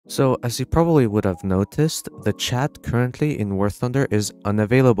So, as you probably would have noticed, the chat currently in War Thunder is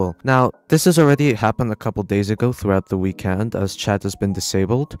unavailable. Now, this has already happened a couple days ago throughout the weekend as chat has been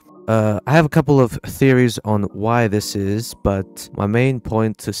disabled. I have a couple of theories on why this is, but my main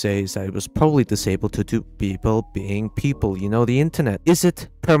point to say is that it was probably disabled due to people being people, the internet. Is it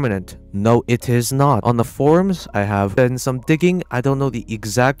permanent? No, it is not. On the forums, I have done some digging. I don't know the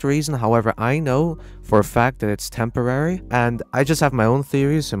exact reason, however, I know for a fact that it's temporary, and I just have my own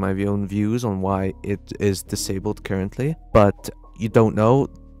theories and my own views on why it is disabled currently, but you don't know.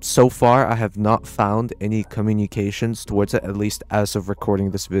 So far, I have not found any communications towards it, at least as of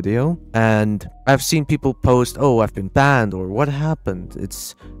recording this video. And I've seen people post, oh, I've been banned, or what happened?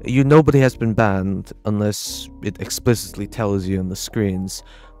 Nobody has been banned unless it explicitly tells you on the screens.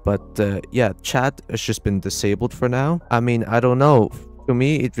 But yeah, chat has just been disabled for now. I mean, I don't know. To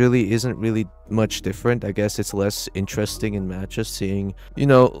me, it really isn't really much different. I guess it's less interesting in matches seeing,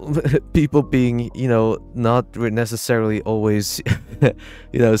 people being, not necessarily always,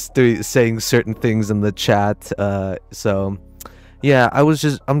 saying certain things in the chat. So, yeah,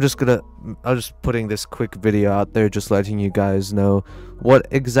 I'm just putting this quick video out there, just letting you guys know what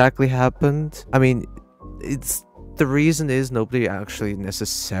exactly happened. I mean, the reason is nobody actually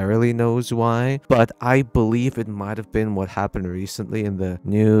necessarily knows why, but I believe it might have been what happened recently in the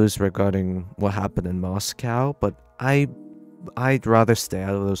news regarding what happened in Moscow, but I'd rather stay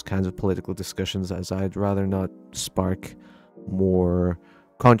out of those kinds of political discussions, as I'd rather not spark more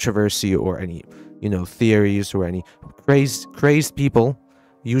controversy or any, theories, or any crazed people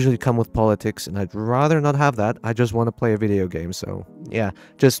usually come with politics, and I'd rather not have that. I just want to play a video game. So yeah,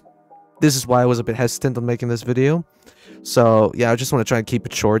 this is why I was a bit hesitant on making this video. So yeah, I just want to try and keep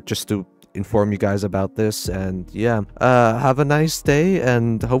it short just to inform you guys about this. And yeah, have a nice day,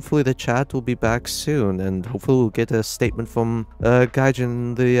 and hopefully the chat will be back soon, and hopefully we'll get a statement from Gaijin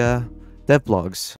in the devlogs.